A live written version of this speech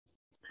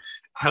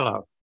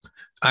Hello,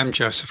 I'm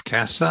Joseph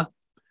Casa,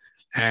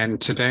 and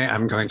today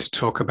I'm going to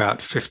talk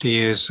about 50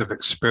 years of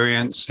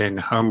experience in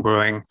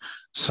homebrewing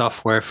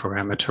software for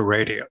amateur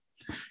radio.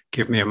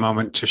 Give me a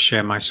moment to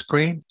share my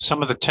screen.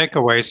 Some of the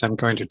takeaways I'm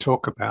going to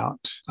talk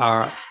about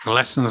are the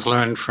lessons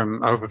learned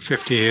from over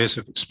 50 years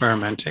of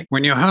experimenting.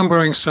 When you're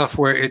homebrewing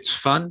software, it's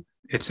fun,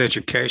 it's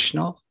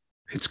educational,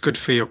 it's good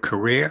for your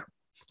career,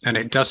 and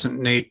it doesn't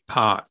need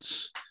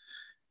parts.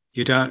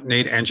 You don't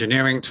need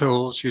engineering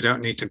tools. You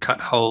don't need to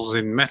cut holes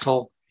in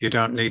metal. You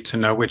don't need to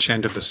know which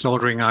end of the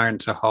soldering iron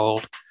to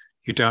hold.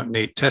 You don't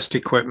need test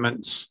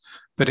equipments,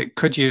 but it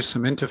could use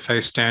some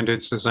interface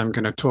standards, as I'm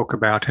going to talk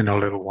about in a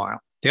little while.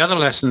 The other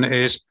lesson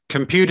is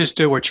computers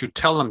do what you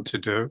tell them to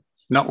do,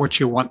 not what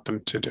you want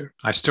them to do.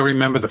 I still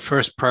remember the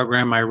first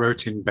program I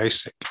wrote in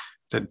BASIC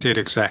that did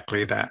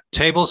exactly that.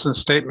 Tables and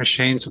state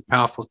machines are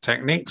powerful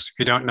techniques. If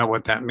you don't know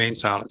what that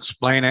means, I'll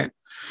explain it.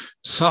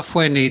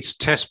 Software needs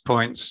test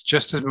points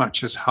just as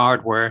much as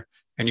hardware,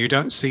 and you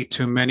don't see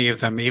too many of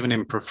them even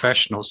in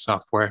professional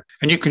software.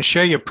 And you can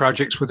share your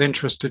projects with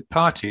interested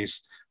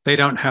parties. They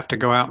don't have to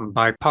go out and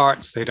buy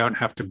parts. They don't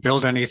have to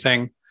build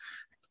anything.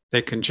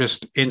 They can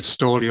just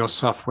install your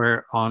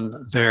software on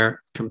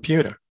their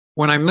computer.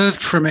 When I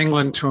moved from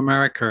England to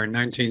America in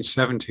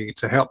 1970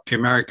 to help the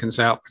Americans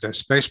out with their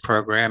space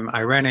program,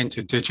 I ran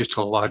into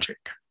digital logic.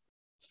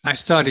 I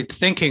started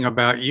thinking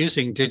about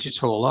using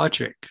digital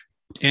logic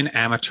in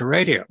amateur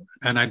radio,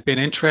 and I'd been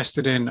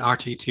interested in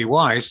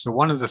RTTY. So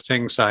one of the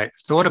things I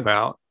thought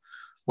about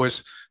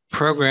was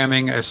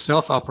programming a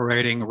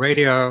self-operating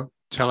radio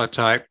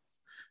teletype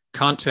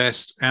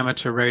contest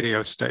amateur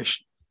radio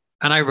station.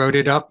 And I wrote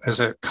it up as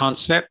a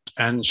concept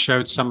and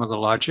showed some of the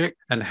logic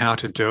and how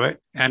to do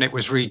it. And it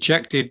was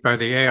rejected by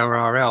the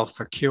ARRL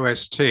for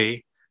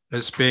QST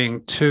as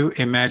being too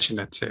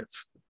imaginative.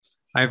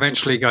 I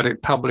eventually got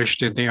it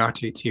published in the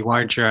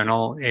RTTY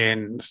journal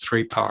in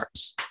 3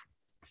 parts.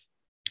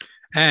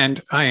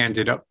 And I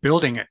ended up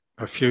building it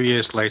a few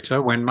years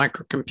later when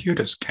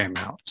microcomputers came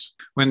out.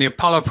 When the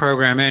Apollo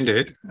program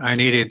ended, I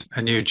needed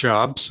a new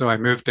job. So I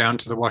moved down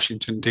to the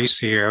Washington,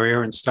 D.C.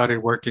 area and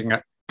started working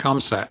at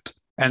ComSat.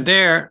 And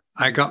there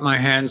I got my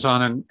hands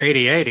on an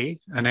 8080,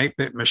 an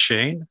 8-bit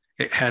machine.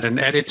 It had an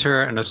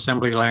editor and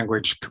assembly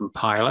language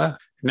compiler.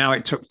 Now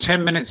it took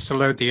 10 minutes to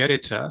load the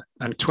editor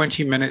and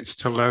 20 minutes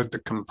to load the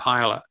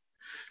compiler.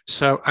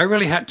 So I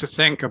really had to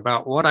think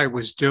about what I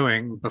was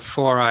doing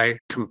before I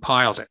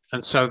compiled it.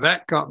 And so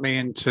that got me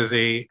into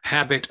the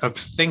habit of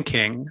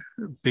thinking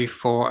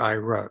before I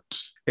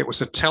wrote. It was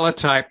a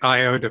teletype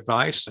I/O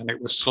device, and it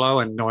was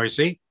slow and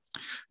noisy.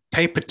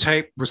 Paper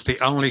tape was the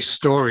only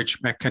storage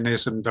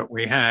mechanism that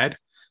we had.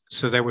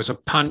 So there was a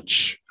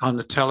punch on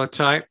the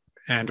teletype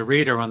and a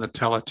reader on the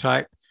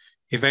teletype.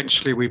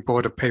 Eventually, we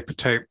bought a paper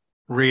tape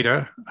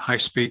reader,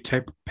 high-speed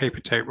paper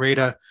tape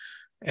reader,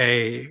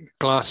 a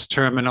glass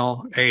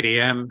terminal,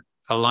 ADM,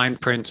 a line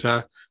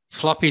printer.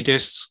 Floppy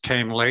disks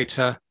came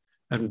later,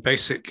 and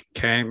BASIC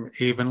came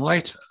even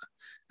later.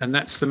 And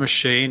that's the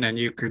machine, and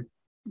you could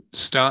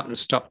start and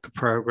stop the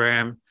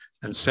program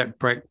and set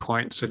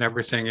breakpoints and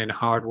everything in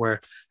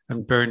hardware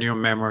and burn your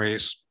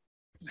memories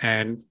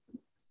and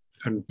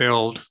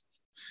build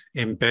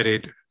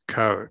embedded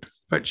code.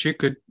 But you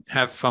could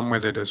have fun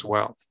with it as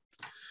well.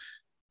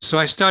 So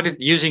I started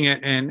using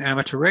it in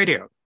amateur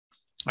radio.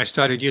 I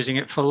started using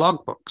it for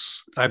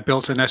logbooks. I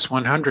built an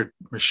S100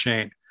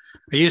 machine.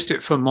 I used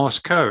it for Morse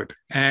code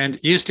and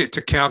used it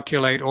to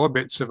calculate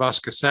orbits of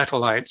Oscar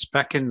satellites.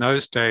 Back in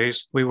those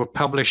days, we were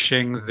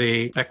publishing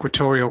the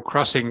equatorial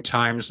crossing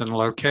times and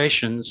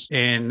locations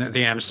in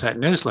the AMSAT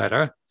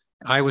newsletter.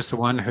 I was the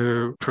one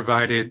who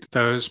provided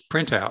those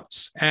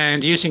printouts.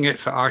 And using it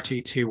for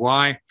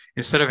RTTY,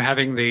 instead of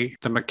having the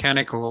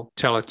mechanical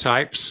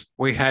teletypes,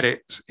 we had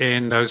it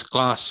in those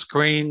glass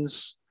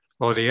screens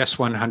or the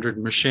S100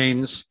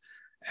 machines,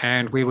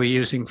 and we were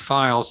using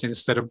files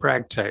instead of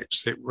brag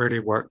tapes. It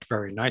really worked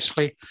very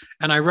nicely.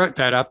 And I wrote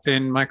that up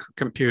in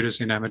microcomputers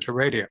in amateur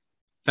radio.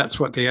 That's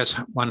what the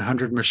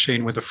S100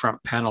 machine with the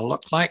front panel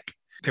looked like.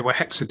 They were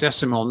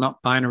hexadecimal,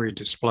 not binary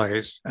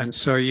displays. And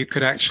so you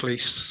could actually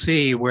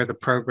see where the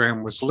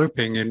program was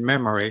looping in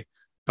memory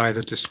by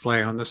the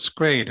display on the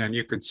screen. And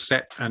you could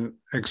set and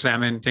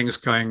examine things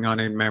going on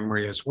in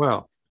memory as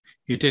well.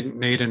 You didn't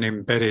need an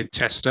embedded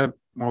tester.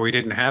 Well, we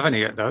didn't have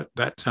any at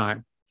that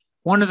time.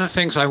 One of the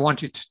things I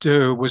wanted to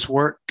do was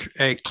work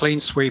a clean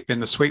sweep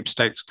in the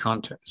Sweepstakes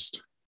contest.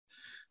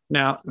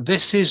 Now,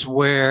 this is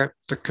where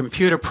the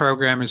computer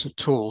program is a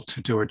tool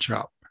to do a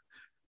job.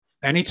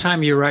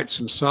 Anytime you write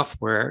some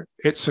software,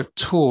 it's a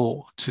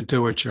tool to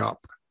do a job.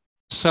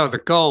 So the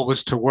goal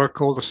was to work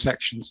all the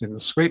sections in the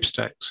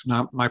Sweepstakes.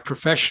 Now, my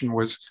profession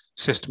was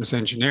systems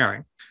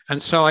engineering.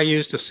 And so I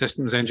used a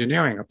systems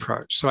engineering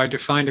approach. So I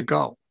defined a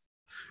goal.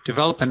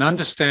 Develop an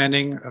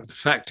understanding of the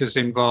factors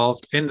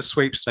involved in the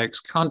Sweepstakes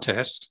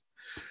contest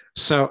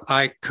so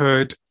I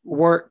could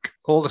work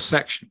all the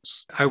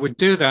sections. I would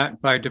do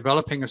that by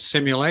developing a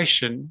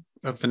simulation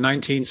of the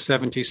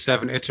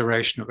 1977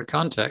 iteration of the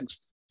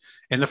contest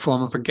in the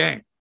form of a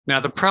game. Now,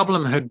 the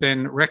problem had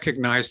been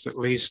recognized at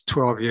least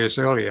 12 years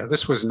earlier.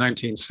 This was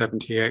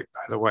 1978,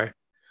 by the way.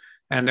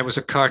 And there was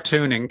a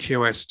cartoon in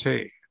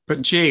QST.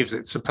 But Jeeves,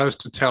 it's supposed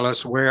to tell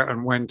us where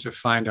and when to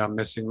find our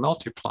missing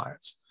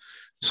multipliers.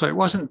 So it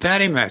wasn't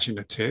that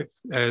imaginative,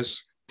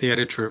 as the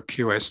editor of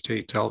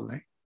QST told me.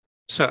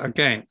 So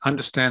again,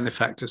 understand the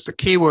factors. The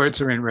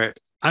keywords are in red.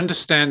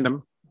 Understand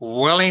them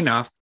well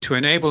enough to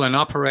enable an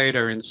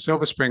operator in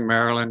Silver Spring,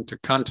 Maryland to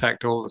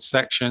contact all the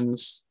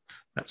sections,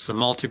 that's the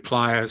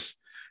multipliers,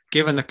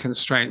 given the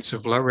constraints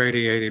of low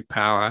radiated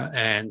power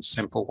and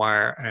simple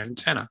wire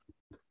antenna.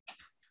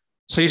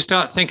 So you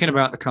start thinking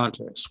about the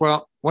contest.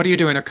 Well, what do you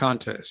do in a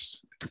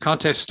contest? The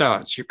contest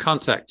starts, you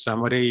contact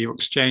somebody, you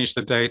exchange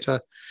the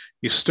data,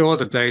 you store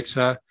the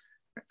data,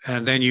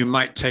 and then you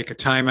might take a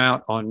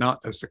timeout or not,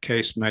 as the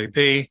case may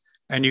be,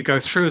 and you go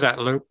through that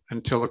loop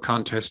until the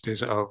contest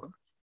is over.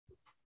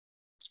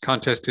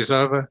 Contest is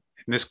over,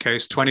 in this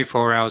case,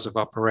 24 hours of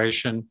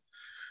operation,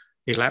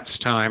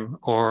 elapsed time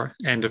or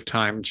end of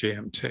time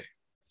GMT,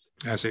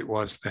 as it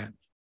was then.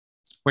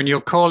 When you're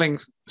calling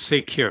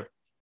CQ,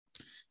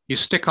 you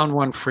stick on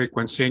one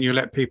frequency and you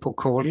let people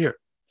call you.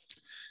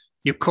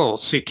 You call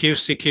CQ,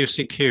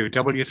 CQ, CQ,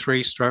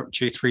 W3 stroke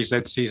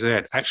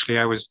G3ZCZ. Actually,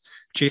 I was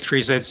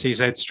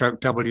G3ZCZ stroke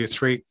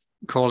W3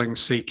 calling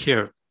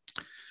CQ.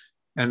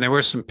 And there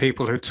were some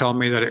people who told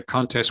me that a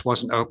contest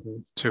wasn't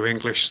open to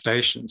English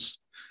stations,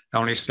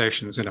 only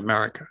stations in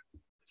America.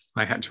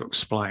 I had to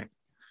explain.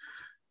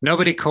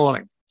 Nobody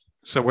calling.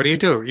 So what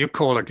do? You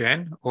call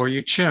again or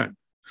you tune.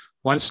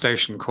 One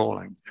station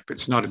calling. If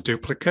it's not a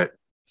duplicate,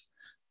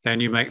 then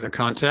you make the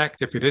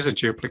contact. If it is a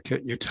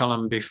duplicate, you tell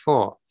them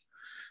before.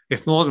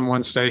 If more than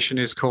one station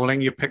is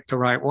calling, you pick the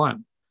right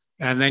one.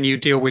 And then you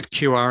deal with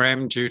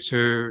QRM due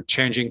to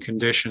changing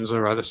conditions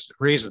or other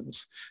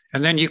reasons.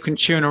 And then you can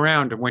tune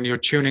around. And when you're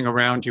tuning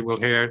around, you will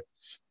hear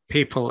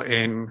people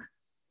in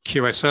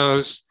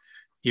QSOs.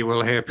 You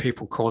will hear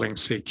people calling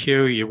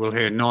CQ. You will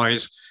hear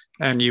noise.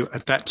 And you,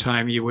 at that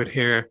time, you would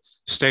hear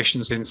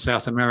stations in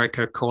South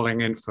America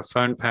calling in for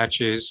phone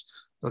patches,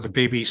 or the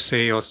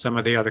BBC or some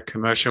of the other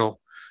commercial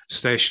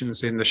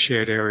stations in the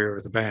shared area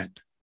of the band.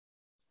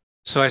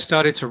 So I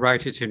started to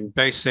write it in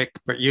BASIC,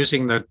 but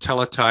using the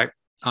teletype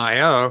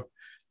IO,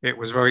 it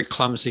was very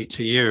clumsy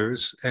to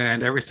use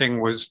and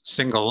everything was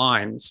single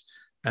lines.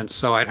 And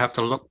so I'd have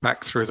to look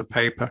back through the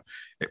paper.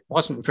 It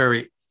wasn't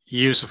very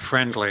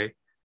user-friendly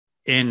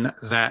in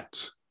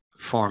that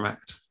format.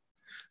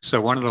 So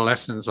one of the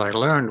lessons I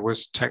learned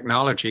was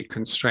technology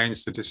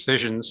constrains the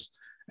decisions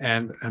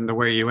and the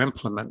way you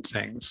implement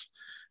things.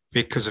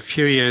 Because a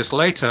few years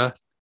later,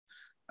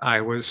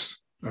 quite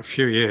a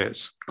few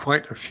years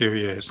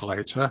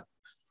later,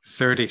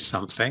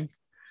 30-something,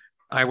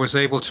 I was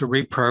able to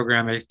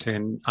reprogram it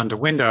under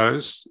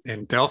Windows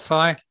in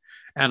Delphi,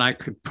 and I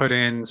could put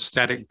in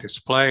static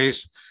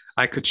displays.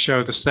 I could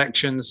show the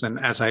sections, and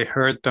as I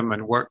heard them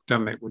and worked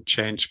them, they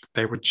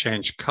would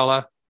change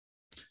color.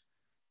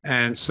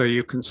 And so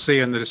you can see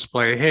in the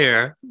display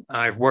here,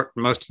 I've worked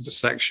most of the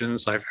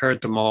sections, I've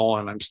heard them all,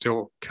 and I'm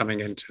still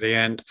coming into the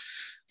end.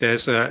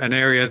 There's an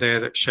area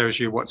there that shows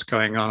you what's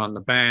going on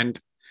the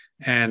band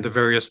and the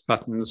various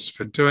buttons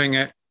for doing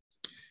it.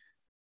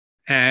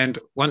 And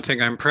one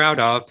thing I'm proud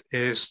of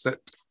is that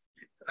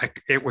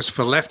it was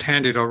for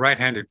left-handed or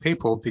right-handed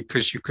people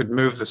because you could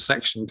move the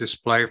section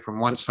display from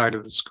one side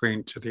of the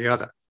screen to the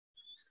other,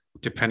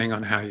 depending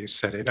on how you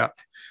set it up.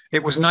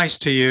 It was nice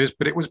to use,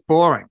 but it was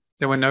boring.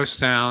 There were no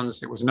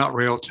sounds. It was not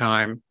real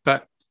time.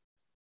 But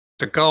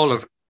the goal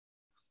of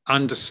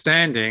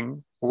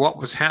understanding what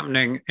was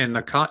happening in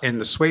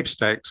the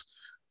sweepstakes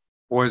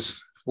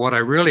was what I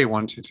really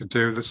wanted to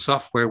do. The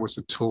software was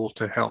a tool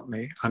to help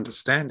me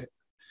understand it.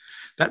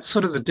 That's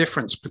sort of the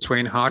difference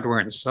between hardware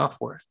and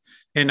software.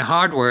 In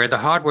hardware, the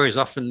hardware is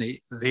often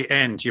the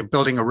end. You're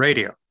building a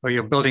radio or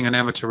you're building an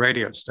amateur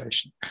radio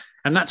station.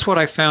 And that's what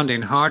I found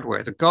in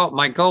hardware.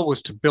 My goal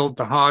was to build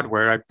the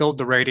hardware. I'd build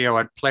the radio,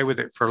 I'd play with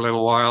it for a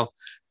little while,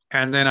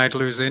 and then I'd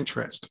lose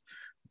interest.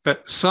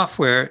 But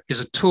software is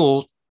a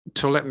tool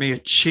to let me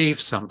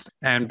achieve something.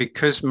 And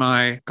because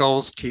my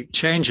goals keep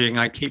changing,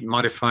 I keep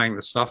modifying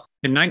the software.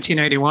 In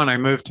 1981, I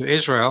moved to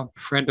Israel. A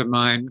friend of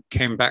mine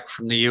came back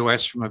from the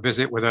US from a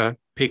visit with a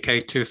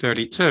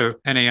PK232,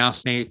 and he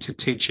asked me to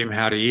teach him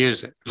how to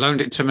use it.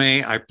 Loaned it to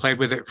me. I played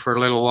with it for a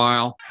little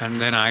while,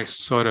 and then I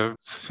sort of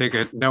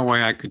figured no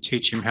way I could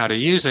teach him how to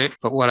use it.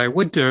 But what I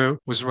would do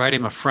was write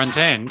him a front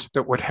end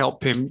that would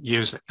help him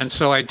use it. And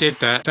so I did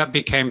that. That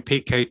became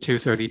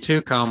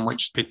PK232com,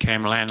 which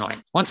became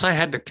LANLink. Once I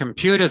had the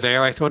computer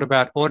there, I thought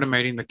about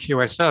automating the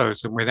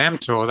QSOs. And with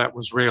MTOR, that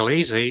was real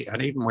easy,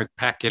 and even with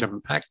Packet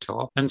and Pactor.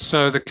 And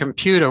so the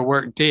computer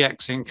worked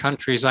DX in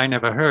countries I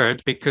never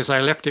heard because I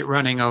left it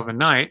running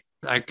overnight.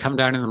 I'd come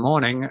down in the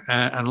morning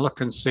and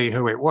look and see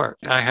who it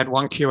worked. I had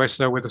one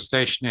QSO with a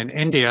station in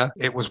India.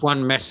 It was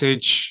one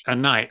message a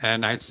night,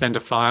 and I'd send a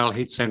file.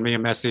 He'd send me a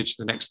message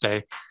the next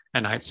day,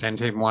 and I'd send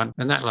him one.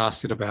 And that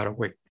lasted about a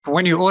week.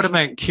 When you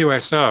automate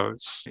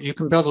QSOs, you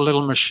can build a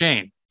little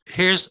machine.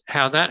 here's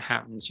how that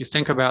happens. You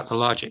think about the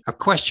logic. A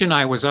question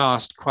I was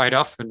asked quite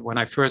often when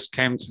I first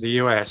came to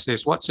the US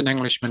is, what's an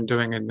Englishman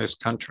doing in this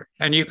country?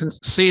 And you can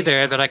see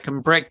there that I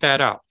can break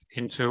that up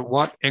into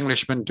what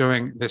Englishman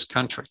doing in this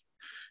country.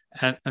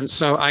 And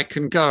so I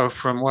can go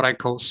from what I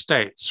call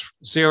states.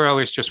 0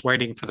 is just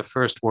waiting for the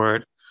first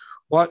word.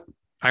 What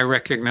I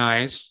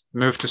recognize,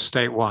 move to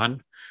state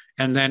 1.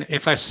 And then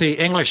if I see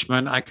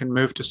Englishman, I can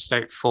move to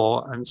state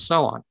 4 and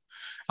so on.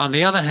 On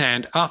the other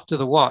hand, after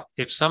the what,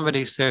 if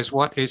somebody says,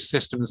 what is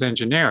systems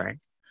engineering?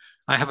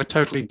 I have a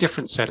totally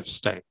different set of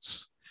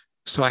states.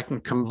 So I can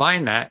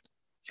combine that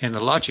in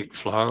the logic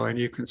flow, and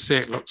you can see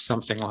it looks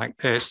something like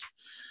this.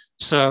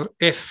 So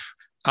if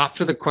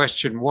after the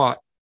question what,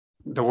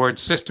 the word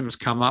systems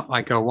come up,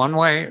 I go one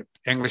way.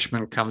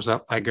 Englishman comes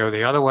up, I go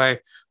the other way.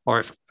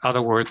 Or if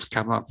other words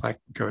come up, I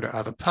go to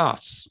other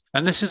paths.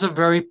 And this is a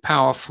very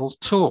powerful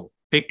tool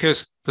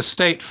because the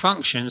state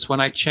functions when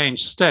I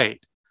change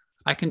state.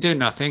 I can do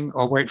nothing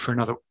or wait for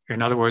another,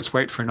 in other words,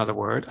 wait for another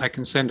word. I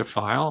can send a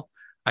file.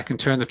 I can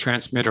turn the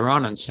transmitter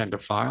on and send a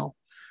file.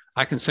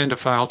 I can send a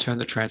file, turn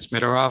the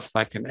transmitter off.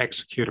 I can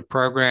execute a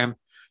program.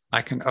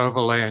 I can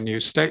overlay a new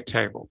state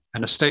table.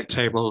 And a state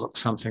table looks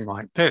something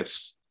like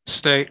this.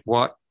 State,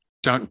 what,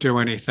 don't do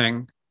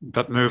anything,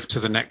 but move to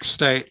the next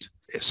state.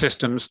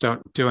 Systems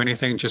don't do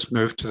anything, just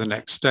move to the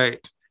next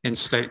state. In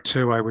state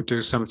 2, I would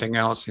do something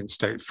else. In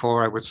state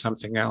 4, I would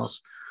something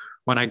else.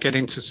 When I get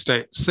into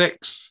state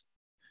 6,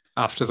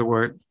 after the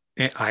word,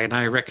 and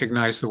I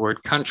recognize the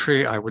word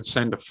country, I would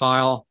send a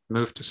file,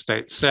 move to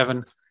state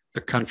 7.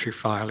 The country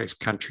file is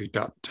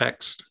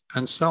country.txt,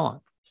 and so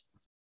on.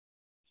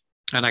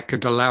 And I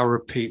could allow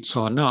repeats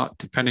or not,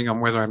 depending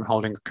on whether I'm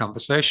holding a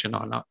conversation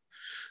or not.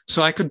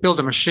 So I could build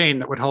a machine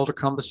that would hold a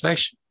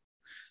conversation.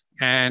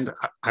 And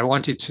I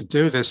wanted to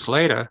do this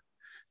later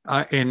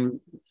in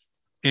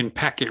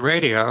packet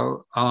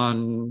radio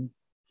on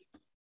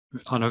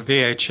a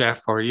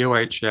VHF or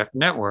UHF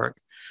network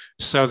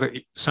so that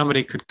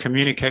somebody could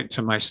communicate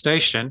to my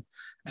station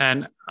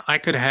and I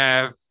could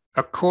have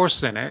a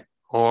course in it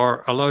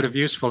or a load of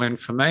useful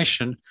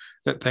information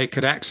that they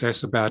could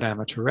access about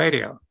amateur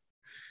radio.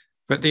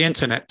 But the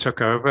internet took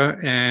over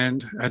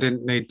and I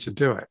didn't need to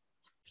do it.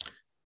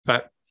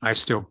 But I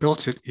still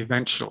built it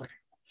eventually.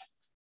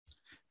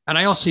 And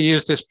I also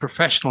used this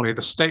professionally,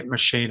 the state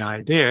machine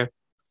idea,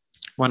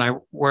 when I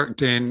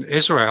worked in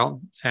Israel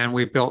and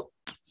we built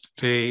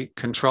the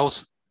control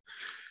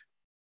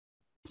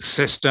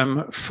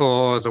system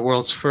for the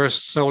world's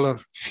first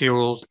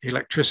solar-fueled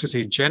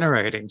electricity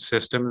generating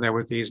system. There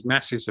were these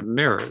masses of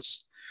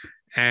mirrors.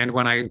 And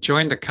when I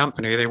joined the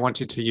company, they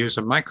wanted to use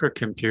a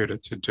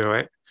microcomputer to do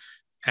it.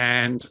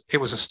 And it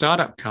was a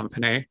startup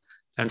company.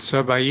 And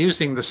so by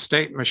using the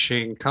state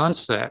machine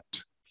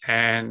concept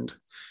and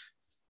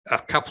a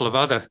couple of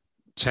other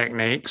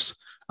techniques,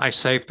 I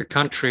saved the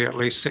country at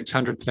least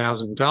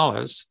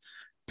 $600,000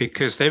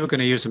 because they were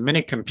going to use a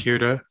mini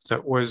computer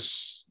that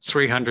was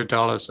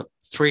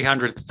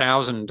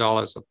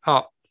 $300,000 a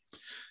pop.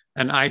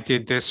 And I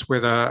did this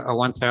with a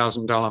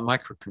 $1,000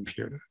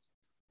 microcomputer.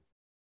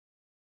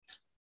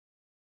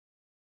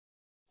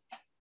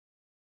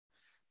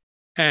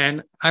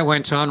 And I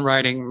went on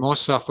writing more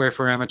software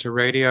for amateur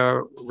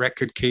radio,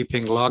 record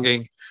keeping,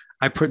 logging.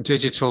 I put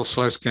digital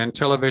slow scan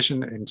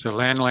television into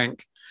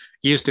LANlink,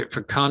 used it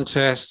for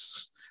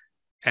contests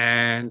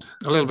and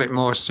a little bit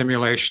more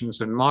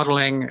simulations and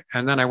modeling.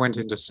 And then I went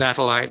into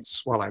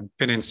satellites. Well, I've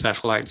been in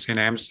satellites in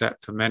AMSAT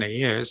for many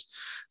years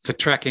for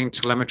tracking,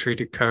 telemetry,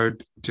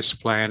 decode,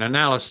 display, and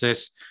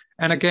analysis.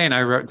 And again,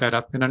 I wrote that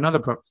up in another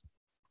book.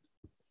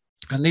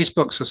 And these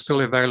books are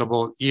still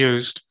available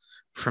used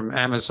from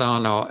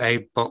Amazon or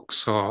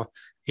AbeBooks or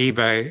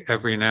eBay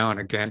every now and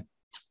again.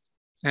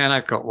 And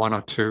I've got one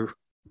or two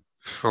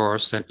for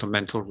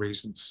sentimental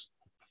reasons.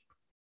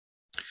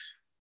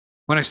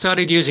 When I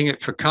started using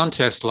it for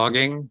contest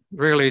logging,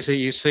 real easy,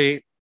 you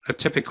see a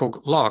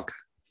typical log,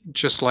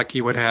 just like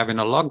you would have in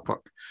a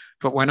logbook.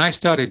 But when I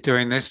started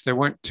doing this, there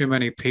weren't too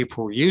many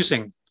people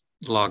using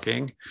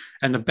logging,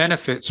 and the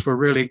benefits were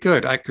really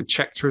good. I could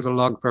check through the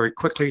log very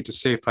quickly to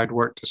see if I'd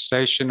worked a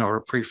station or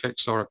a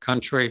prefix or a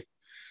country.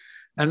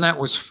 And that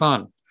was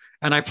fun.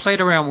 And I played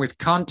around with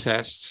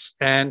contests,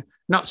 and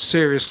not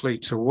seriously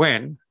to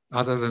win,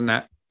 other than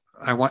that,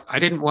 I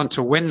didn't want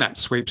to win that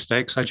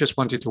sweepstakes. I just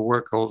wanted to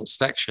work all the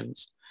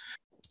sections.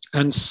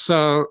 And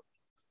so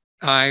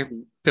I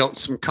built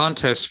some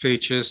contest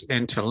features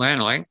into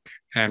LANlink.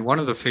 And one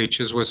of the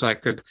features was I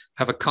could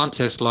have a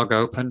contest log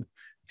open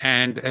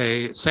and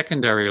a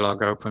secondary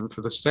log open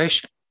for the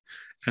station.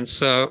 And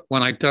so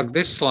when I dug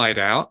this slide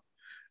out,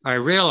 I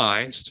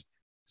realized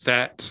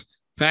that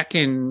back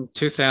in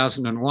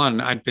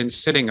 2001, I'd been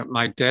sitting at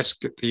my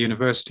desk at the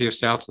University of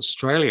South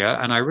Australia,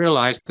 and I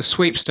realized the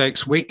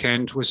sweepstakes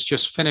weekend was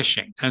just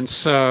finishing. And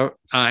so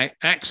I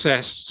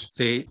accessed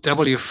the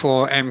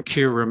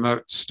W4MQ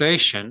remote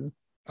station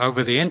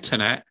over the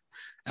internet,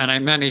 and I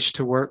managed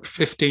to work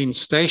 15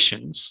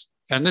 stations.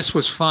 And this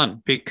was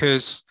fun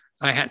because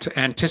I had to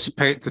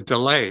anticipate the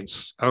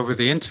delays over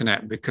the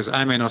internet because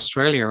I'm in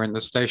Australia and the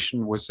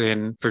station was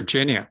in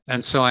Virginia.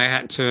 And so I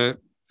had to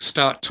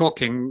start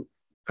talking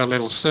a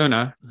little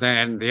sooner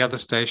than the other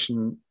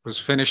station was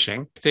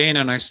finishing.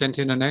 And I sent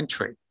in an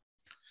entry.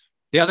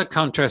 The other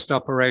contest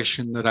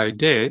operation that I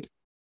did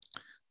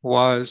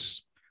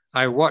was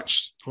I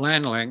watched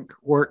Landlink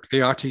work the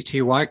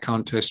RTTY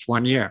contest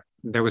 1 year.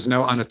 There was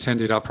no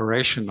unattended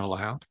operation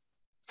allowed.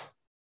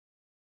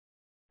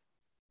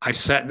 I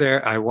sat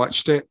there, I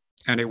watched it,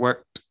 and it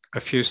worked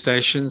a few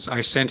stations.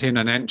 I sent in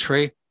an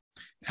entry,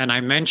 and I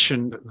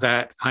mentioned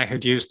that I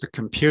had used the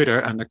computer,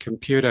 and the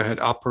computer had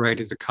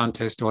operated the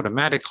contest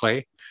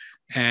automatically.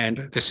 And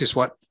this is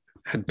what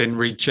had been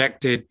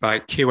rejected by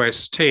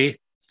QST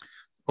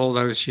all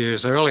those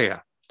years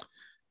earlier.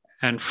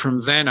 And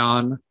from then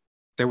on,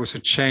 there was a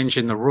change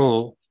in the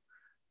rule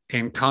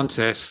in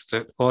contests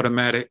that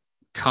automatic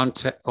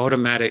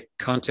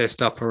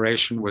contest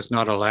operation was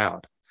not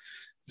allowed.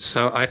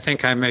 So I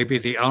think I may be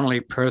the only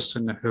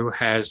person who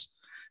has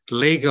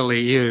legally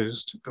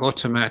used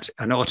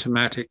an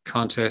automatic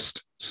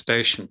contest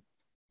station,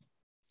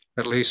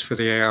 at least for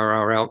the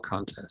ARRL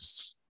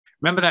contests.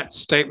 Remember that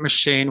state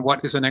machine,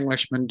 what is an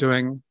Englishman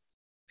doing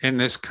in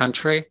this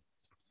country?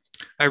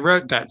 I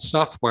wrote that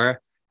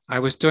software. I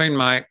was doing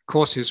my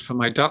courses for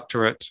my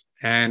doctorate,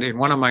 and in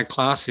one of my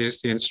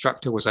classes, the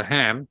instructor was a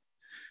ham,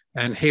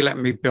 and he let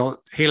me build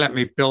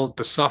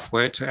the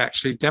software to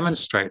actually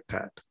demonstrate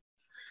that.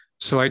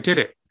 So I did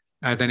it.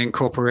 I then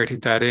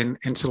incorporated that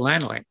into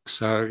Landlink.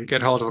 So you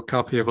get hold of a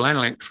copy of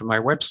Landlink from my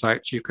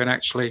website, you can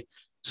actually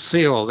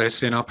see all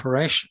this in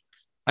operation.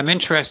 I'm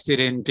interested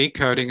in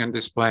decoding and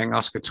displaying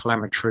Oscar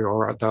telemetry,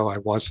 or although I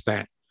was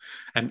then.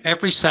 And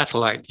every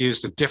satellite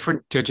used a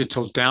different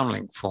digital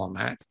downlink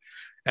format.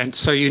 And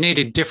so you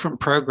needed different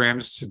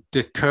programs to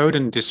decode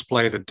and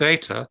display the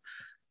data.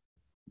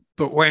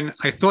 But when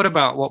I thought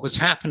about what was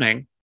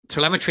happening,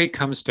 telemetry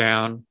comes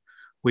down,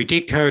 we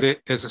decode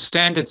it. There's a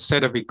standard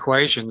set of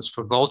equations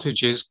for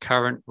voltages,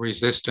 current,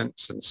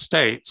 resistance, and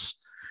states.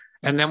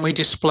 And then we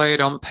display it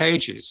on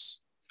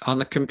pages on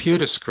the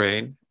computer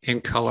screen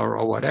in color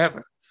or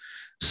whatever.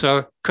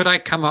 So could I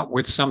come up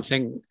with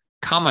something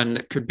common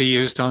that could be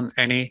used on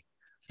any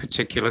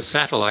particular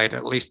satellite,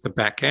 at least the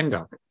back end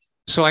of it?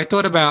 So I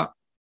thought about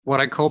what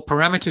I call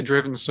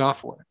parameter-driven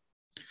software.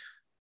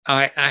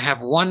 I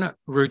have one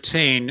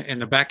routine in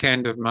the back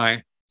end of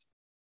my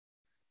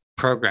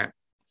program.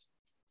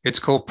 It's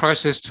called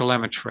process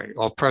telemetry,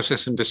 or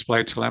process and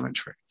display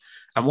telemetry.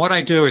 And what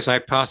I do is I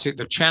pass it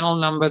the channel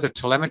number, the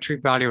telemetry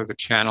value of the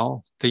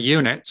channel, the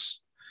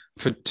units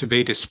to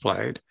be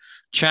displayed,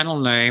 channel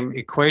name,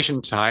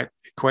 equation type,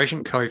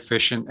 equation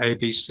coefficient,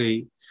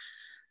 ABC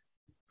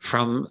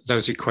from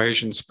those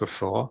equations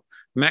before,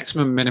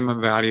 maximum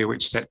minimum value,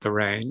 which set the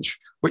range,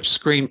 which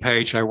screen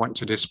page I want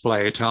to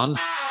display it on.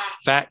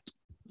 That,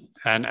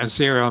 and a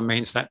 0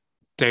 means that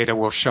data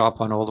will show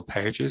up on all the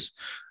pages.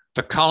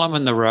 The column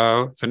and the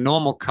row, the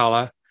normal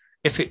color,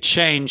 if it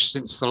changed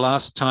since the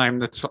last time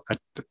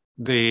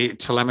the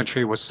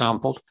telemetry was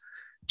sampled,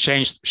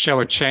 show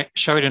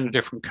it in a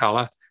different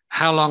color,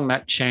 how long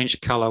that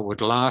changed color would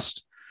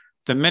last,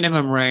 the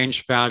minimum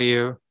range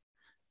value,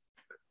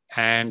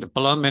 and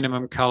below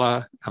minimum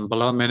color and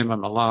below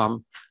minimum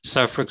alarm.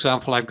 So for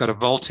example, I've got a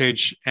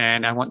voltage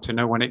and I want to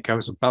know when it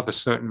goes above a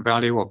certain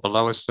value or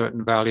below a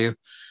certain value,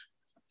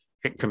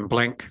 it can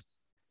blink.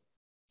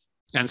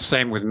 And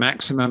same with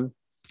maximum.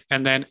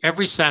 And then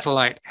every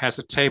satellite has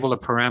a table of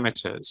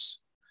parameters.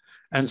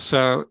 And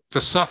so the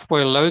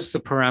software loads the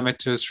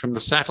parameters from the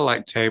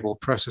satellite table,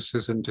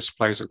 processes and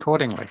displays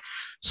accordingly.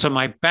 So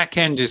my back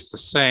end is the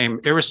same,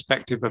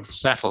 irrespective of the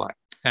satellite.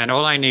 And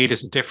all I need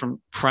is a different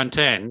front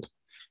end.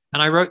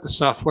 And I wrote the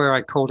software,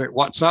 I called it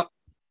WhatsUp,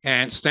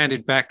 and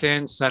standard back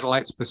end,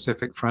 satellite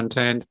specific front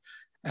end.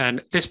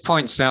 And this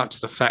points out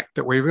to the fact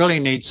that we really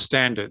need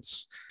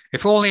standards.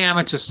 If all the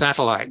amateur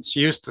satellites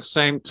use the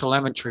same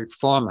telemetry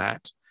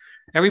format,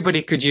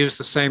 everybody could use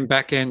the same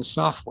back-end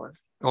software.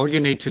 All you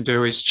need to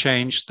do is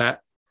change that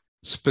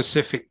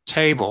specific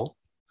table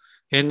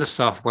in the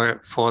software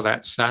for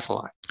that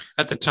satellite.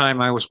 At the time,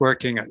 I was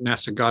working at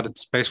NASA Goddard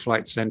Space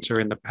Flight Center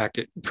in the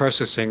packet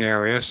processing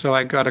area, so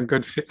I got a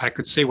good I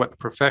could see what the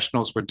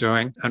professionals were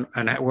doing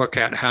and work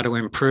out how to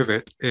improve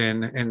it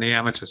in the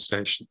amateur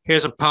station.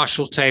 Here's a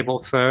partial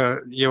table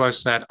for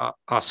UOSat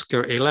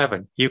Oscar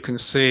 11. You can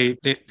see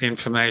the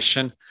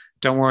information.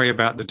 Don't worry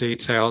about the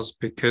details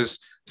because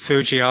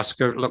Fuji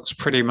Oscar looks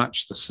pretty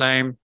much the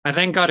same. I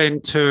then got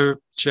into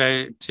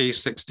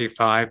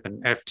JT65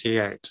 and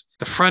FT8.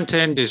 The front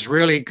end is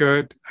really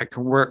good. I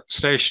can work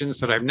stations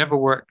that I've never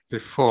worked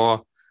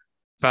before,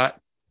 but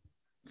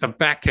the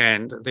back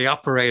end, the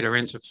operator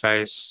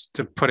interface,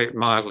 to put it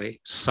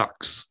mildly,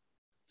 sucks.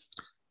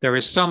 There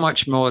is so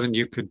much more than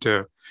you could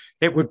do.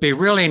 It would be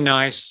really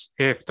nice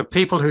if the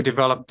people who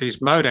developed these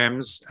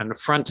modems and the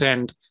front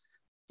end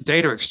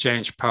data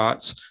exchange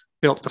parts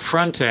built the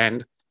front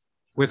end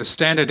with a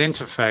standard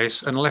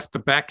interface and left the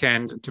back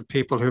end to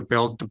people who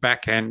build the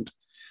back end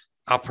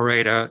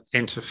operator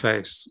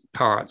interface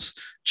parts,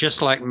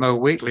 just like Mo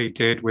Wheatley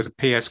did with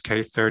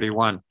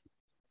PSK31.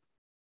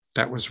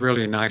 That was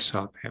really nice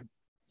of him.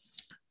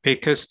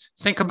 Because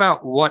think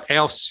about what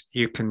else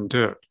you can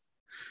do.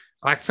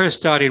 I first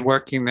started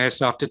working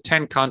this after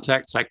 10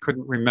 contacts. I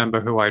couldn't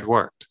remember who I'd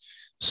worked.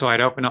 So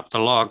I'd open up the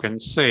log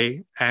and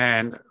see,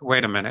 and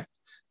wait a minute,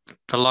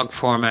 the log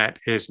format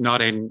is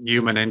not in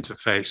human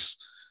interface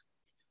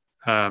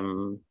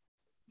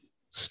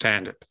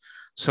standard.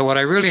 So what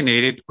I really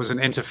needed was an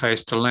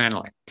interface to LAN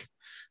link.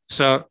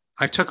 So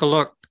I took a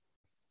look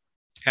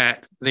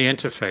at the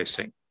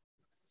interfacing.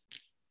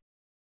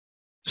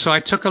 So I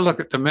took a look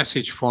at the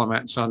message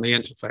formats on the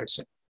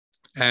interfacing,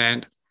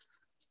 and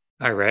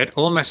I read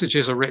all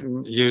messages are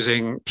written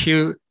using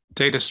Q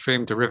data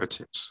stream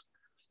derivatives.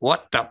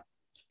 What the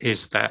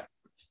is that?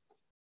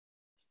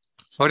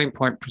 Floating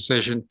point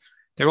precision.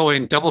 They're all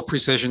in double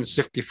precision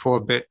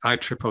 64-bit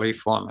IEEE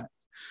format,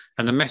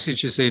 and the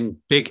message is in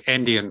big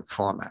endian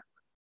format.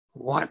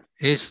 What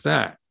is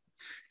that?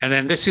 And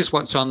then this is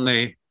what's on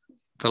the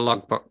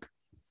logbook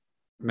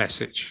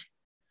message.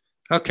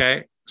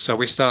 Okay, so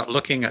we start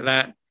looking at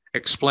that,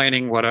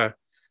 explaining what a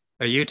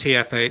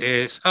UTF-8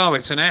 is. Oh,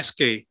 it's an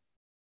ASCII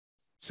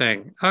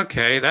thing.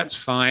 Okay, that's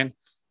fine.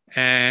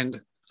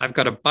 And I've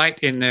got a byte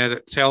in there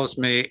that tells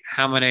me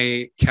how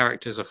many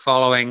characters are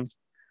following,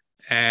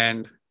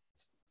 and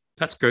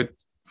that's good.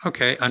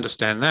 Okay,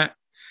 understand that.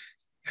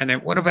 And then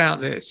what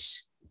about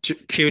this?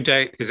 Q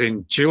date is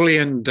in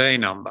Julian day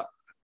number.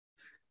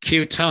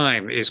 Q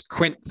time is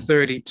quint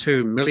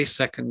 32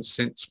 milliseconds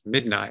since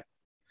midnight.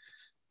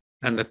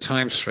 And the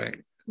time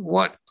string.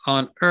 What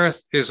on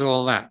earth is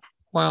all that?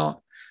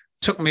 Well,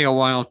 it took me a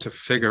while to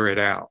figure it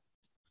out.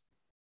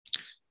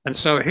 And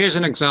so here's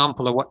an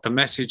example of what the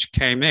message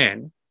came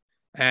in.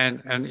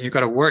 And you've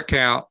got to work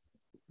out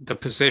the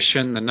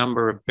position, the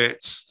number of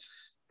bits.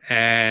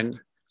 And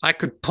I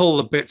could pull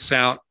the bits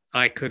out.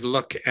 I could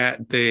look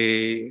at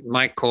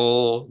my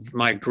call,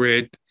 my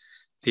grid,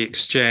 the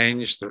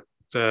exchange,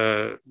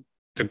 the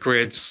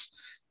grids,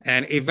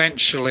 and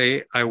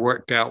eventually I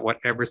worked out what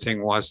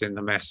everything was in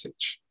the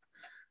message.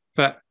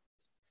 But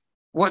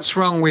what's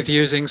wrong with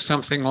using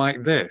something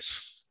like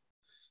this?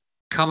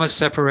 Comma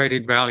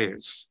separated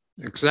values,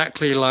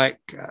 exactly like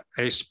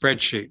a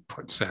spreadsheet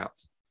puts out.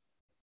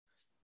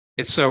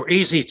 It's so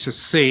easy to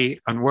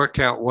see and work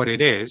out what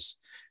it is.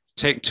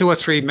 Take 2 or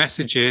 3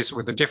 messages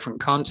with a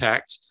different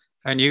contact,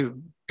 and you've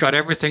got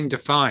everything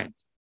defined.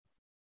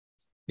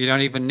 You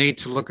don't even need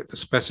to look at the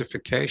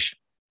specification.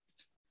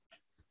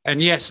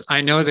 And yes,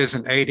 I know there's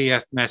an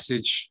ADF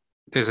message,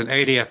 there's an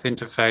ADF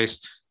interface,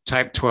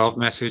 type 12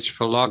 message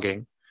for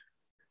logging,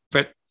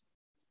 but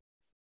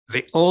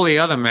all the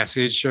other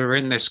messages are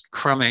in this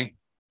crummy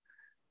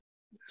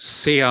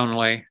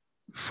C-only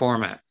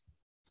format.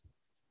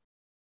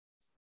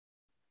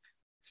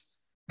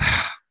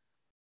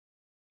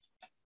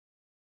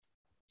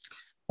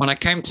 When I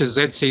came to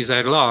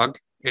ZCZ log,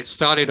 it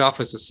started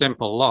off as a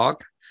simple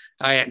log.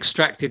 I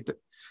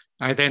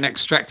then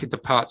extracted the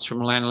parts from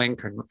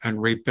LANlink and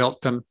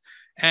rebuilt them.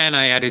 And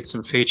I added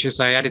some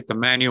features. I added the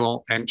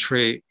manual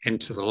entry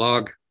into the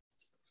log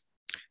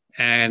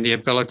and the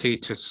ability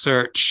to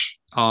search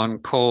on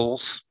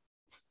calls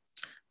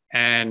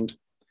and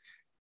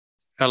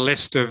a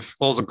list of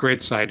all the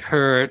grids I'd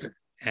heard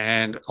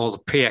and all the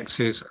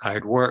PXs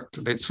I'd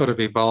worked. They'd sort of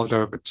evolved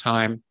over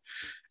time.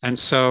 And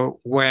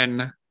so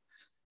when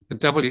the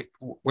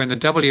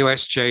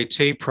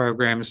WSJT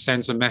program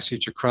sends a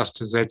message across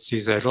to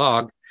ZCZ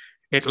log,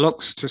 it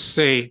looks to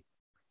see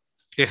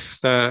if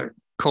the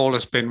call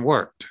has been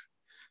worked.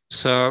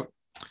 So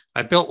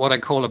I built what I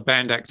call a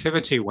band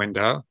activity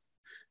window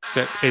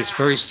that is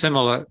very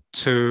similar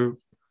to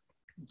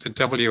the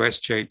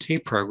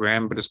WSJT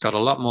program, but it's got a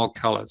lot more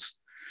colors.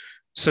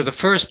 So the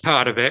first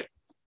part of it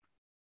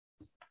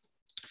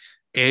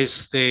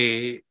is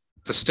the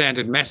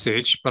standard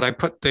message, but I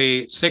put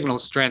the signal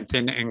strength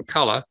in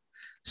color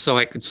so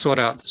I could sort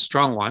out the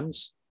strong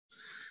ones.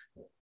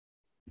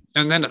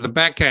 And then at the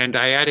back end,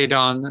 I added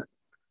on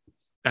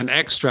an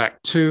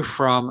extract to,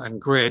 from, and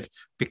grid,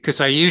 because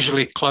I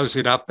usually close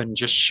it up and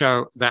just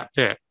show that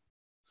bit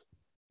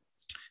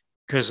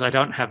because I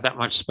don't have that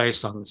much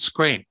space on the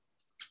screen.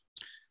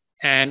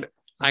 And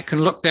I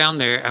can look down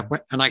there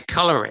and I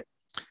color it.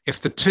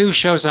 If the 2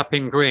 shows up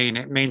in green,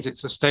 it means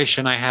it's a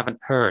station I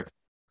haven't heard.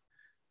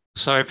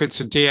 So if it's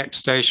a DX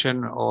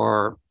station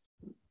or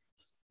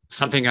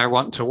something I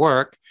want to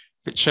work,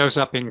 if it shows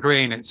up in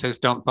green, it says,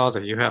 don't bother,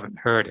 you haven't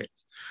heard it.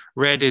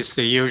 Red is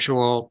the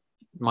usual,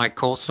 my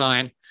call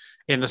sign.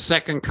 In the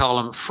second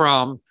column,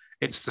 from,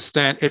 it's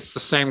the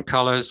same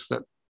colors.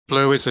 That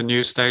blue is a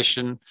new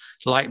station.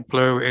 Light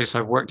blue is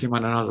I've worked him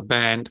on another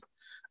band.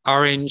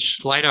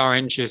 Orange, light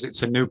orange is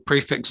it's a new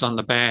prefix on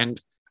the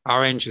band.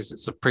 Orange is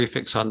it's a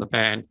prefix on the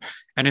band.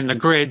 And in the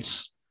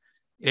grids,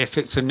 if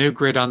it's a new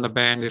grid on the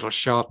band, it'll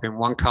show up in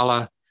one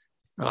color,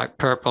 like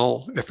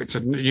purple. If it's a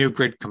new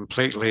grid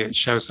completely, it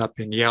shows up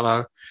in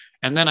yellow.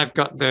 And then I've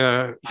got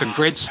the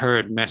grids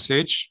heard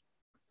message.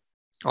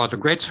 or the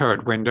grids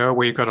heard window,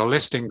 where you've got a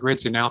list in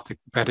grids in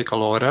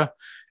alphabetical order.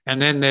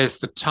 And then there's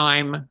the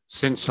time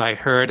since I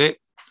heard it,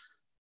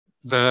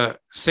 the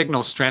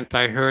signal strength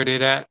I heard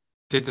it at.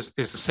 Is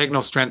the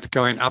signal strength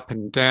going up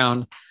and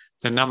down?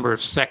 The number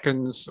of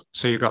seconds,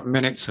 so you've got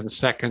minutes and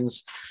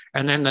seconds,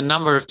 and then the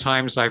number of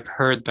times I've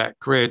heard that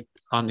grid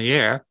on the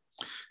air.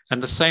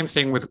 And the same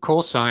thing with the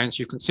call signs.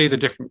 You can see the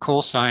different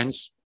call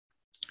signs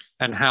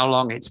and how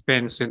long it's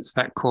been since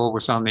that call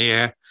was on the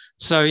air.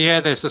 So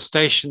yeah, there's a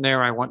station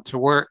there I want to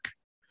work.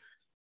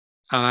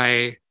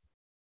 I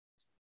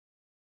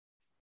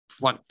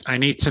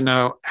need to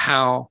know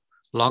how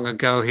long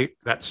ago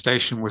that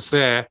station was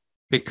there,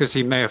 because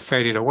he may have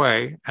faded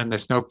away, and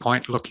there's no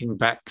point looking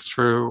back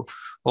through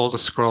all the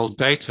scrolled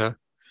data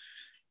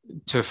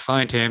to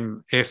find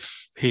him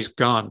if he's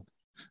gone.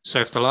 So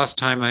if the last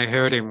time I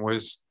heard him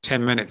was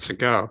 10 minutes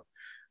ago,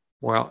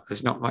 well,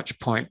 there's not much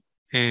point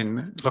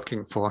in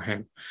looking for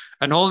him.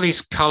 And all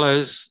these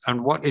colors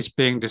and what is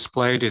being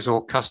displayed is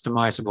all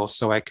customizable,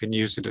 so I can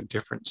use it at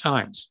different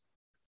times.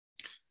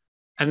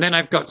 And then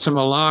I've got some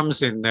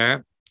alarms in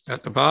there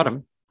at the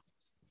bottom,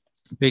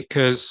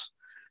 because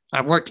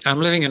I'm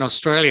living in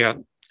Australia,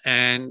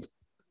 and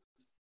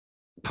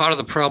part of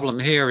the problem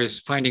here is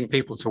finding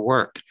people to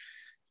work.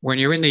 When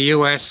you're in the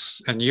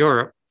US and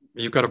Europe,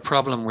 you've got a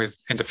problem with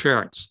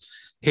interference.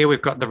 Here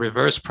we've got the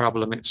reverse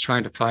problem. It's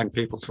trying to find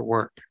people to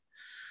work.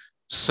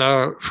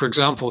 So, for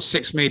example,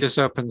 6 meters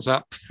opens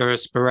up for a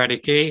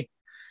sporadic E.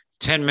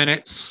 10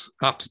 minutes,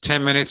 after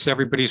 10 minutes,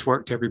 everybody's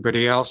worked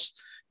everybody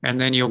else. And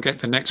then you'll get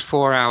the next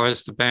 4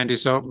 hours, the band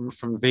is open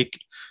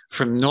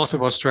from north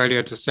of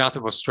Australia to south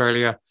of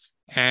Australia,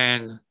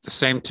 and the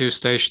same two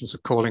stations are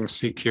calling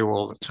CQ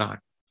all the time.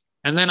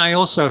 And then I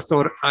also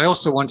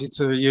wanted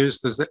to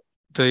use the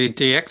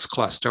DX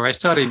cluster. I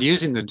started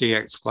using the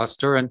DX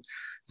cluster and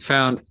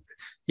found,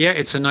 yeah,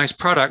 it's a nice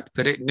product,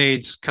 but it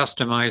needs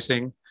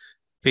customizing,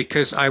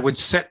 because I would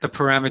set the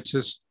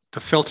parameters,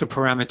 the filter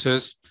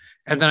parameters,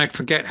 and then I'd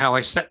forget how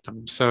I set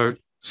them, so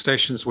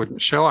stations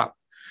wouldn't show up.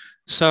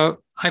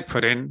 So I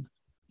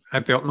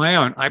built my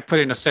own. I put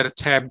in a set of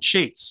tabbed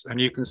sheets,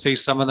 and you can see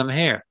some of them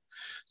here.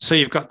 So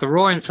you've got the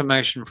raw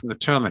information from the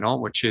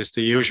terminal, which is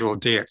the usual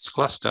DX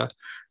cluster,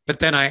 but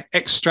then I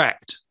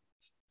extract.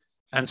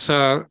 And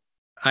so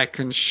I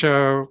can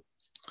show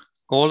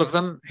all of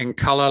them in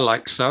color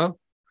like so,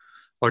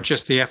 or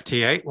just the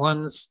FT8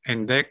 ones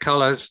in their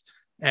colors.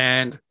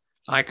 And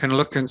I can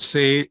look and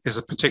see, is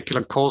a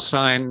particular call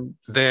sign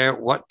there?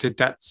 What did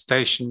that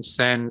station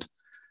send?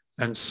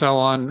 And so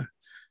on,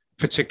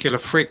 particular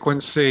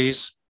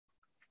frequencies.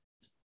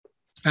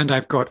 And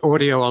I've got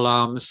audio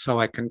alarms, so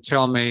I can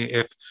tell me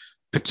if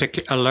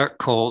particular alert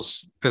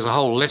calls, there's a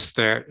whole list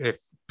there, if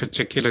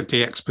particular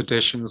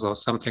de-expeditions or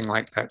something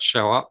like that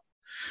show up.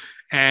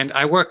 And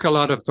I work a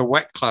lot of the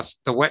wet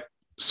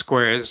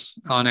squares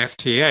on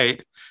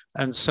FT8.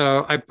 And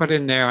so I put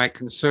in there, I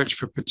can search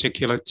for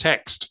particular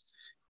text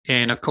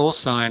in a call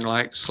sign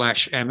like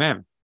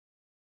 /mm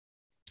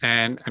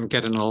and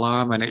get an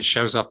alarm, and it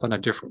shows up in a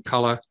different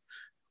color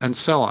and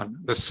so on.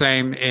 The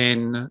same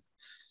in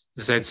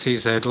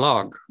ZCZ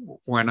log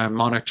when I'm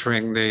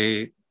monitoring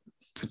the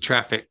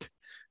traffic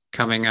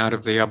coming out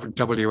of the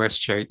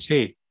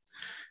WSJT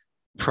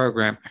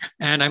program.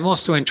 And I'm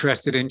also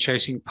interested in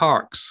chasing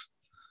parks.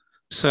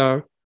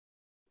 So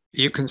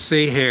you can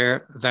see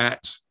here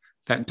that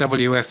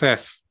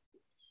WFF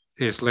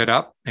is lit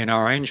up in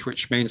orange,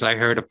 which means I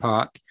heard a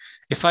park.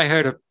 If I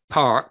heard a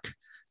park,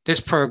 this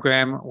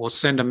program will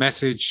send a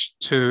message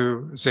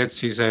to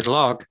ZCZ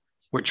log,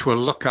 which will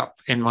look up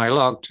in my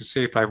log to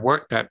see if I've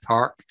worked that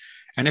park.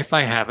 And if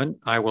I haven't,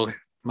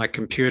 my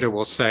computer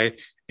will say,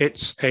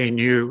 it's a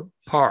new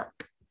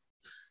park.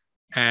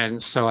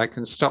 And so I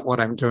can stop what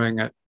I'm doing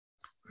at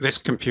this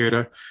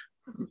computer,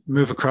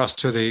 move across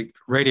to the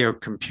radio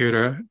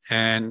computer,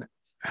 and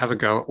have a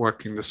go at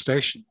working the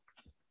station.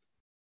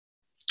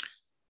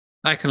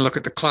 I can look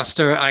at the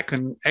cluster. I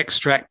can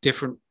extract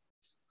different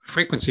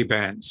frequency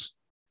bands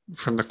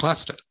from the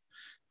cluster.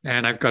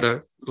 And I've got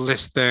a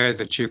list there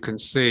that you can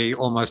see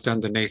almost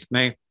underneath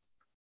me.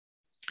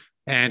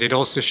 And it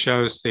also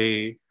shows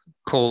the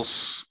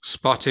calls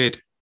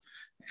spotted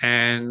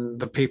and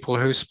the people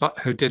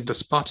who did the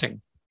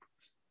spotting.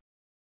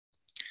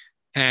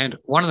 And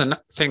one of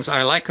the things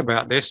I like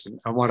about this and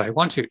what I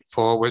wanted it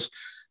for was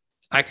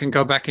I can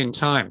go back in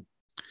time.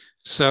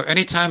 So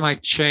anytime I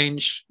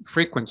change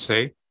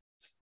frequency,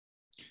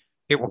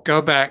 it will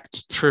go back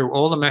through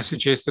all the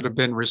messages that have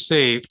been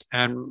received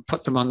and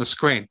put them on the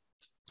screen.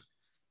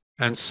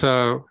 And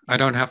so I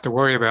don't have to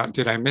worry about,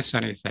 did I miss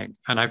anything?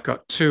 And I've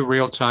got two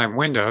real-time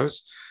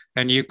windows.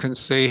 And you can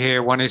see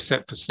here, one is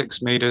set for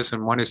 6 meters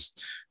and one is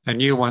a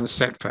new one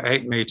set for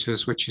 8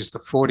 meters, which is the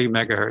 40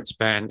 megahertz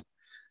band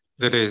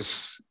that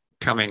is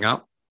coming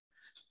up,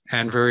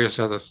 and various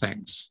other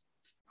things.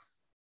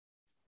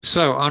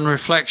 So on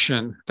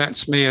reflection,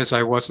 that's me as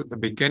I was at the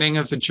beginning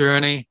of the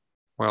journey,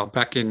 well,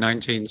 back in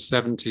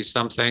 1970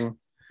 something.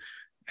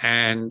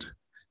 And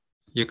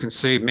you can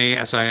see me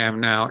as I am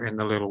now in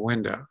the little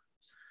window.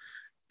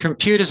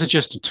 Computers are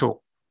just a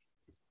tool.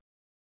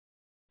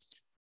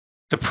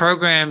 The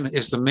program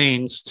is the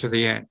means to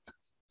the end.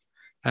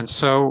 And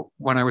so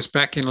when I was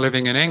back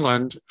living in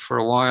England for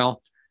a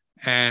while,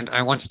 and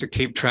I wanted to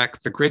keep track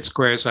of the grid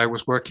squares I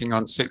was working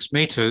on 6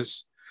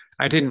 meters,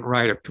 I didn't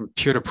write a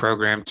computer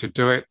program to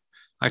do it.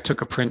 I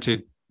took a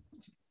printed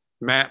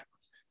map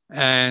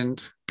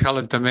and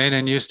colored them in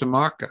and used a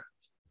marker.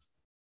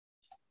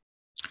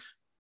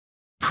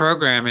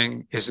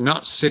 Programming is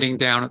not sitting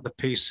down at the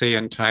PC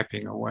and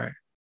typing away.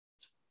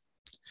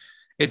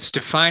 It's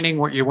defining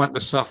what you want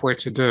the software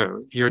to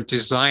do. You're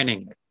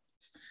designing it.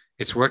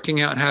 It's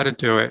working out how to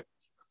do it,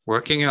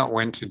 working out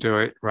when to do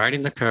it,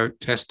 writing the code,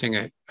 testing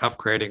it,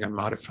 upgrading and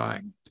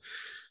modifying.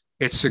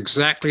 It's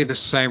exactly the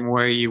same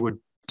way you would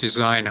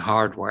design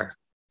hardware.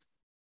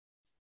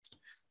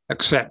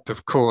 Except,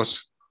 of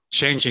course,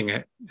 changing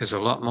it is a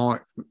lot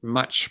more,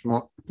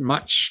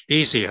 much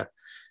easier.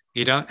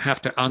 You don't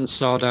have to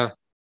unsolder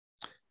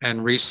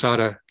and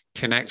resolder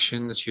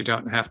connections. You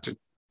don't have to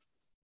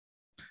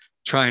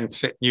try and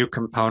fit new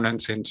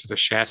components into the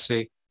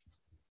chassis,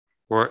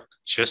 or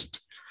just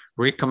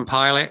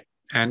recompile it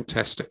and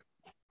test it.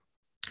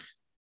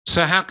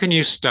 So how can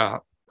you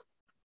start?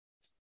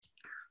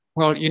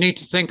 Well, you need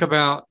to think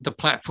about the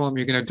platform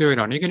you're going to do it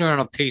on. You're going to do it on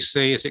a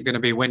PC. Is it going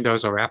to be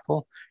Windows or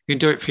Apple? You can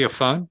do it for your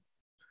phone.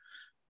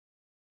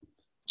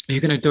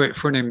 You're going to do it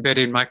for an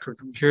embedded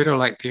microcomputer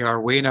like the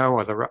Arduino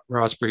or the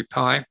Raspberry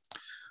Pi,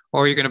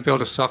 or you're going to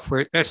build a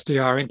software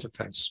SDR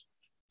interface.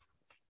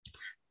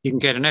 You can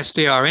get an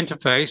SDR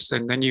interface,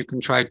 and then you can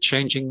try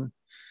changing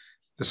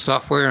the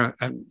software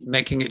and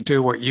making it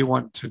do what you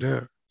want to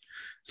do.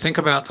 Think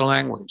about the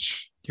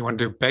language. You want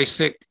to do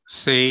BASIC,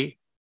 C,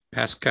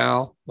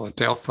 Pascal, or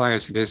Delphi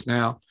as it is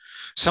now.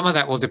 Some of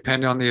that will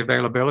depend on the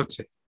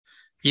availability.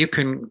 You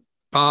can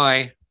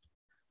buy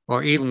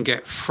or even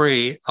get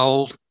free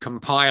old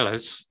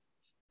compilers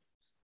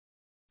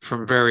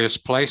from various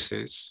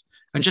places.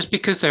 And just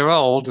because they're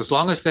old, as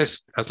long as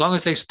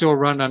they still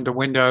run under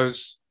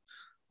Windows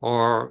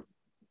or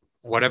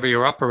whatever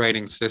your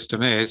operating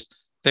system is,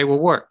 they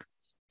will work.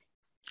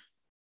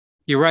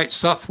 You write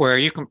software,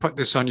 you can put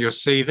this on your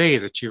CV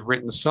that you've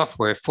written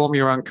software, form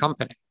your own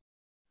company.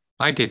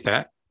 I did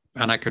that,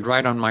 and I could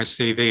write on my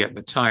CV at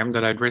the time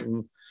that I'd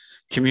written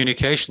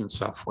communication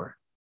software.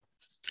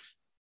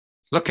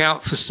 Look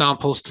out for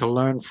samples to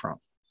learn from.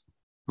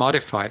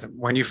 Modify them.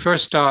 When you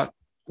first start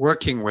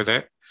working with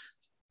it,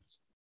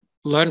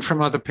 learn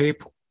from other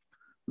people.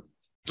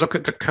 Look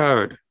at the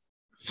code.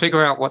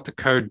 Figure out what the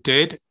code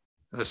did.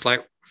 It's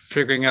like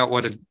figuring out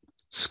what a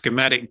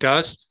schematic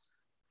does.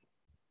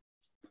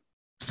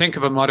 Think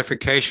of a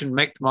modification,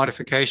 make the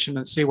modification,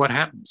 and see what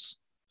happens.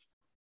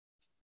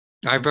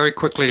 I very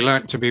quickly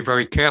learned to be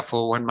very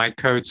careful when my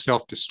code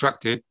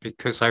self-destructed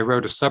because I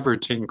wrote a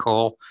subroutine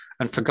call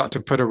and forgot to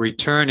put a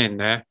return in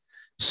there.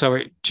 So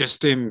it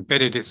just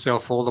embedded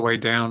itself all the way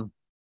down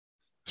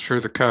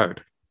through the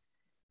code.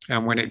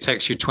 And when it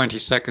takes you 20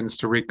 seconds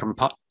to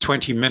recompile,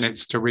 20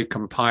 minutes to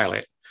recompile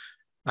it,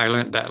 I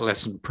learned that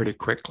lesson pretty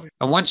quickly.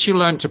 And once you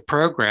learn to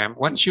program,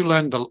 once you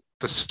learn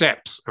the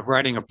steps of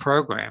writing a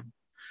program,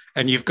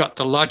 and you've got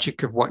the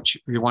logic of what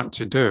you want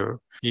to do,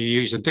 you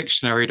use a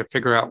dictionary to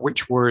figure out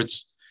which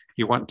words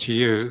you want to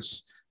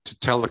use to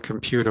tell the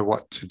computer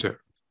what to do.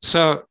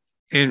 So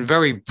in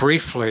very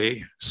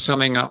briefly,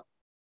 summing up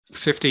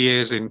 50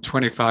 years in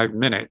 25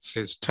 minutes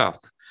is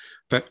tough.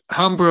 But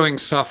homebrewing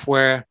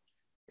software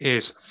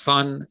is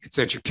fun, it's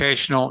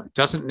educational, it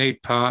doesn't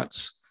need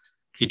parts,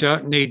 you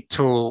don't need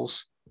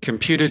tools.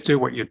 Computers do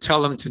what you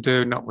tell them to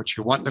do, not what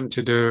you want them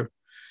to do.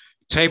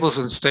 Tables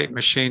and state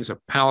machines are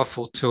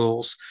powerful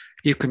tools.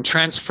 You can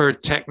transfer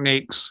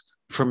techniques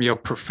from your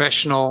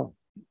professional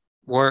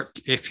work,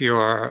 if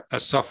you're a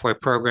software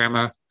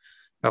programmer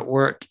at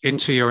work,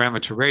 into your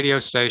amateur radio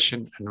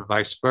station and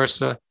vice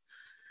versa.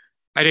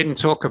 I didn't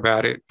talk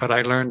about it, but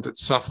I learned that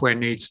software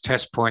needs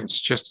test points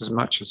just as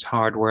much as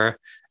hardware,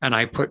 and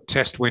I put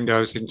test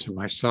windows into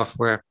my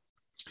software.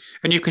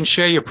 And you can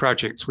share your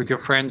projects with your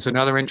friends and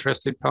other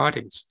interested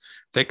parties.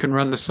 They can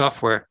run the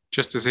software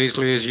just as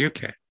easily as you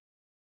can.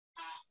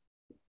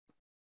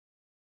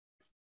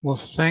 Well,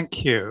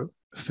 thank you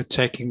for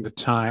taking the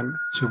time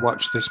to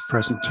watch this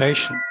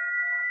presentation.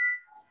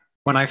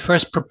 When I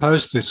first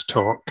proposed this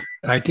talk,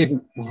 I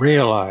didn't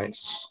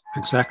realize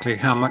exactly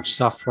how much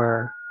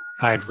software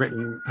I'd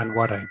written and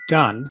what I'd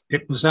done.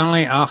 It was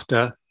only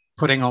after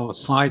putting all the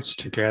slides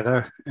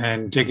together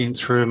and digging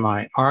through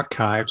my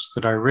archives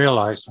that I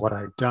realized what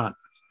I'd done.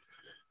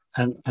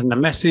 And the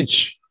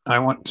message I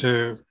want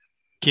to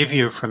give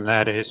you from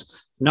that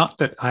is not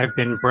that I've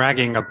been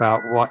bragging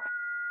about what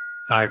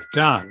I've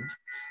done.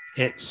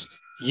 It's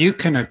you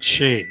can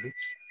achieve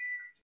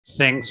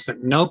things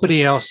that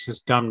nobody else has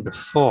done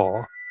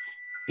before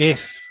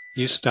if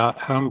you start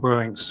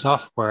homebrewing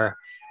software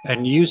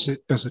and use it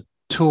as a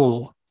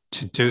tool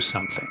to do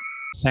something.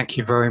 Thank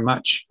you very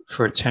much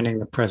for attending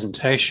the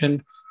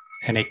presentation.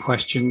 Any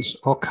questions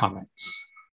or comments?